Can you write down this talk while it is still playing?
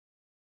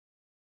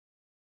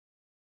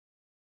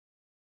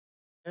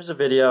Here's a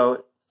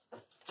video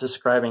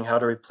describing how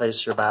to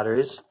replace your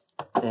batteries.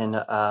 In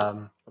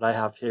what I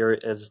have here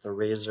is the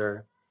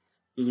Razor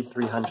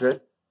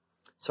E300.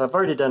 So I've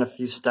already done a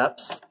few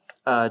steps.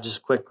 Just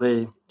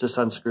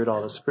unscrewed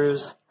all the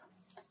screws.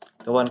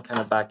 The one kind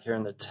of back here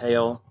in the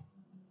tail,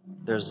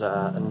 there's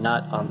a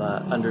nut on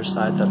the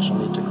underside that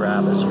you'll need to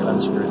grab as you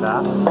unscrew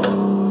that.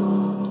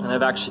 And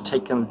I've actually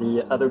taken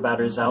the other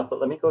batteries out,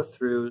 but let me go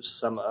through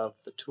some of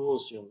the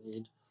tools you'll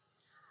need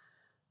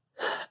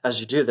as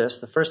you do this.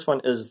 The first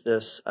one is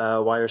this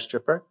wire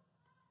stripper.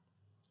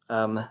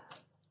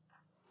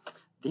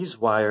 These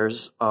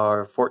wires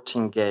are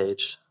 14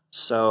 gauge,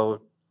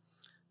 so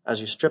as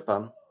you strip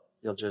them,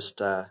 you'll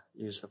just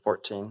use the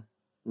 14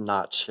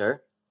 notch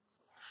here.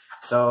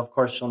 So of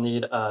course you'll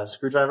need a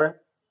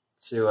screwdriver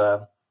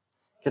to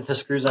get the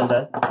screws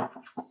undone.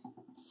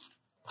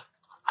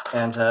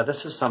 And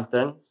this is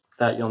something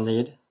that you'll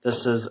need.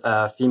 This is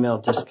a female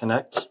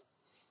disconnect.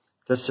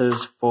 This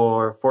is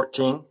for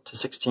 14 to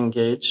 16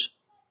 gauge.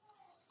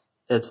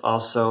 It's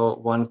also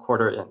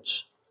 1/4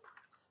 inch.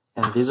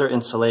 And these are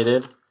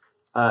insulated.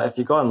 If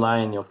you go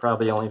online, you'll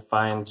probably only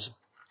find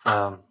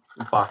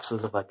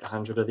boxes of like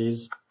 100 of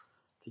these.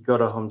 If you go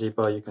to Home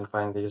Depot, you can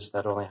find these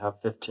that only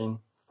have 15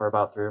 for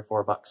about $3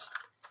 or $4.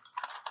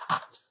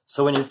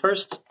 So when you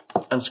first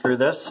unscrew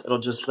this, it'll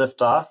just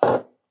lift off.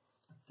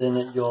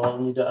 Then you'll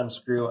need to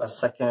unscrew a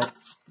second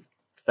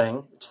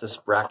thing. It's this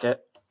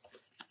bracket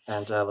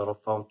and a little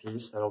foam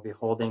piece that'll be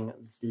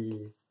holding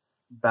the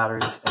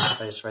batteries in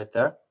place right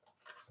there.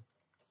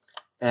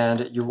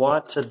 And you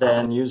want to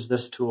then use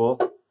this tool.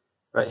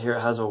 Right here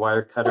it has a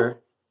wire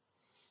cutter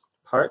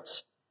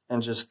part,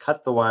 and just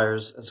cut the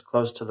wires as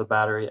close to the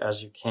battery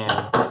as you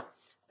can.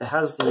 It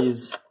has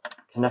these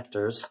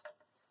connectors,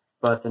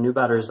 but the new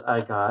batteries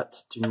I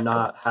got do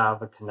not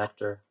have a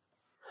connector.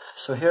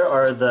 So here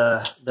are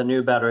the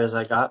new batteries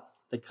I got.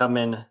 They come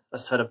in a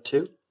set of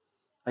 2.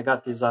 I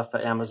got these off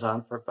of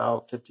Amazon for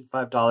about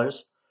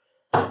 $55.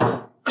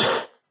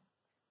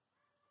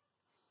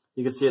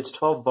 You can see it's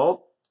 12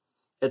 volt.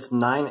 It's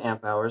 9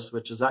 amp hours,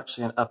 which is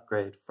actually an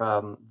upgrade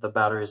from the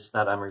batteries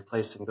that I'm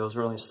replacing. Those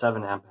are only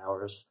 7 amp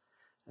hours.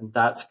 And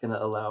that's going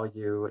to allow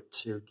you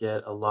to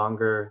get a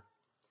longer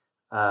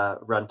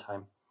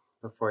runtime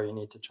before you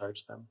need to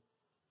charge them.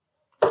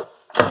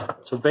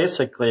 So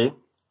basically,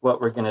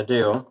 what we're going to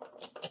do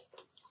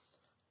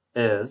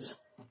is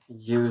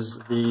use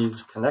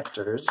these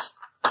connectors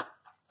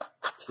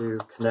to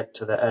connect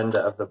to the end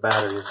of the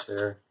batteries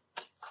here.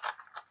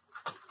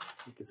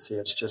 You can see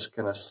it's just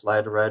going to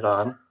slide right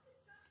on.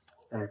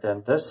 And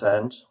then this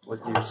end, we'll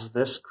use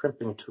this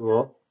crimping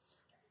tool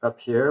up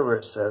here where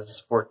it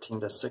says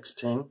 14 to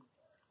 16.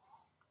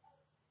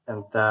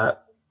 And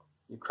that,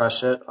 you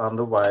crush it on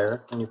the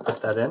wire and you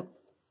put that in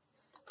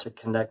to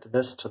connect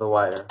this to the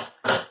wire.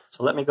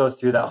 So let me go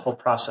through that whole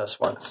process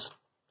once.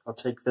 I'll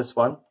take this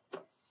one,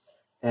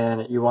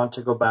 and you want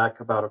to go back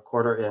about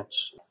 1/4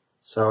 inch.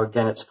 So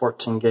again, it's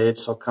 14 gauge,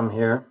 so I'll come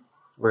here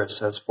where it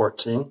says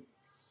 14.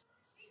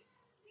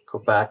 Go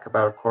back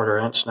about 1/4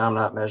 inch. Now I'm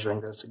not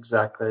measuring this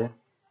exactly.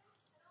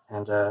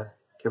 And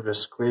give it a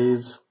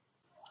squeeze.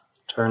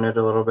 Turn it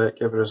a little bit,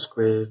 give it a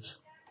squeeze.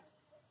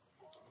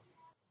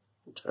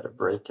 Try to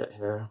break it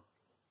here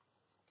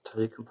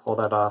until you can pull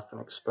that off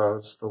and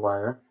expose the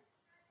wire.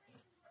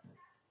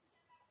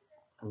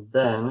 And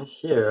then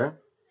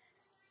here,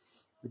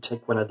 we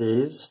take one of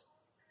these,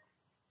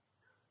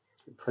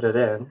 we put it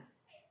in,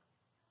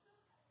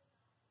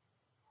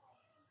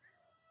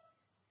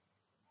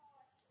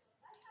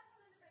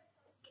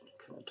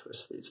 kind of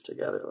twist these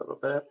together a little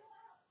bit.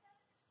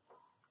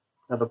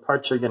 Now the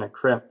part you're going to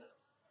crimp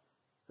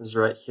is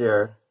right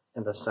here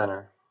in the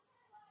center.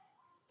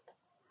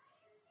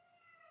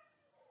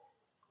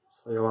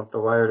 So you want the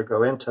wire to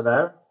go into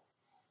there,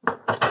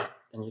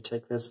 and you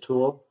take this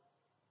tool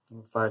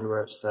and find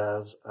where it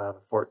says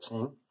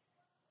 14.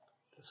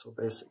 This will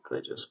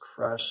basically just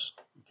crush,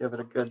 give it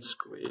a good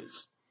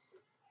squeeze.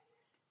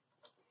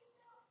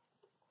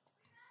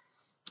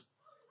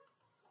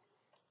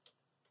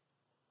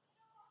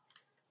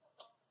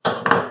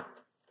 There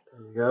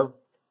you go,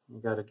 you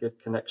got a good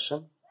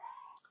connection.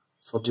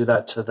 So I'll do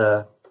that to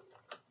the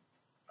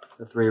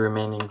 3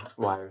 remaining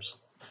wires.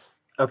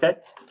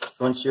 Okay,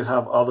 so once you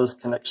have all those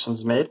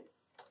connections made,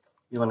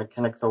 you want to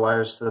connect the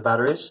wires to the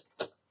batteries.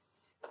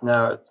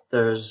 Now,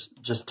 there's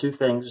just 2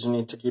 things you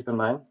need to keep in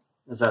mind,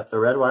 is that the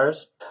red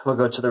wires will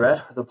go to the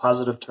red, the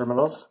positive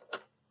terminals.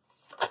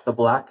 The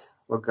black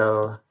will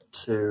go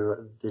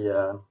to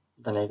the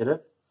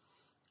negative.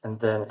 And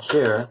then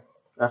here,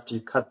 after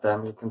you cut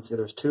them, you can see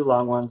there's 2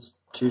 long ones,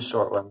 2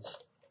 short ones.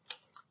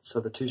 So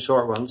the 2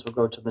 short ones will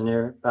go to the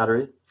near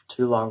battery,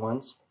 2 long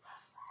ones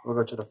will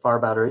go to the far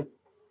battery.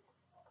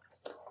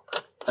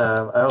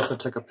 I also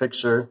took a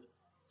picture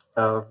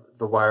of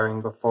the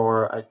wiring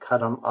before I cut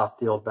them off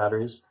the old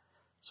batteries,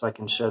 so I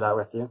can share that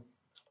with you.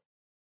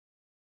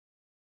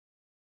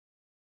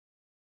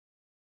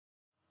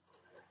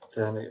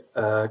 Then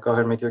go ahead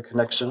and make your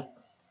connection.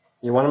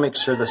 You want to make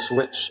sure the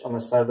switch on the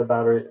side of the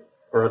battery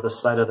or the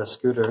side of the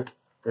scooter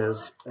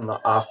is in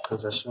the off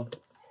position.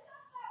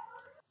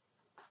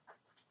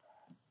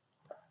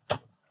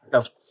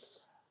 Go.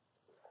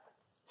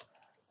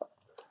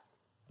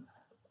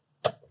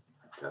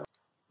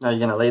 Now you're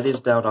going to lay these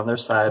down on their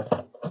side,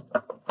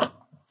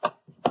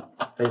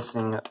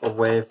 facing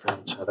away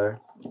from each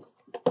other.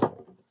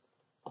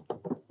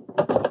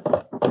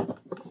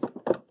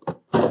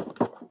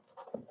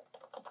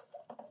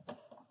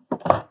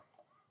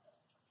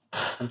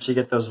 Once you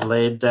get those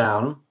laid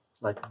down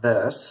like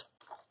this,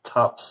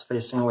 tops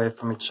facing away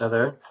from each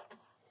other,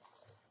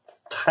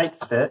 tight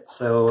fit,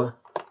 so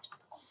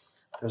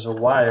there's a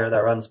wire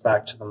that runs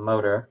back to the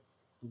motor.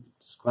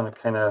 Just want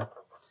to kind of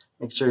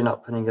make sure you're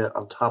not putting it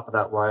on top of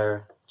that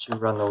wire. You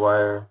run the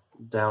wire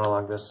down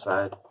along this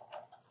side.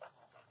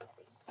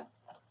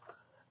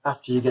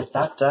 After you get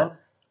that done,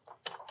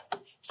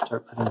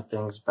 start putting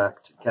things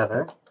back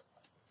together.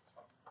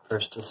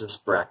 First is this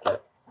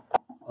bracket.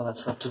 All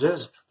that's left to do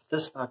is put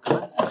this back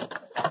on.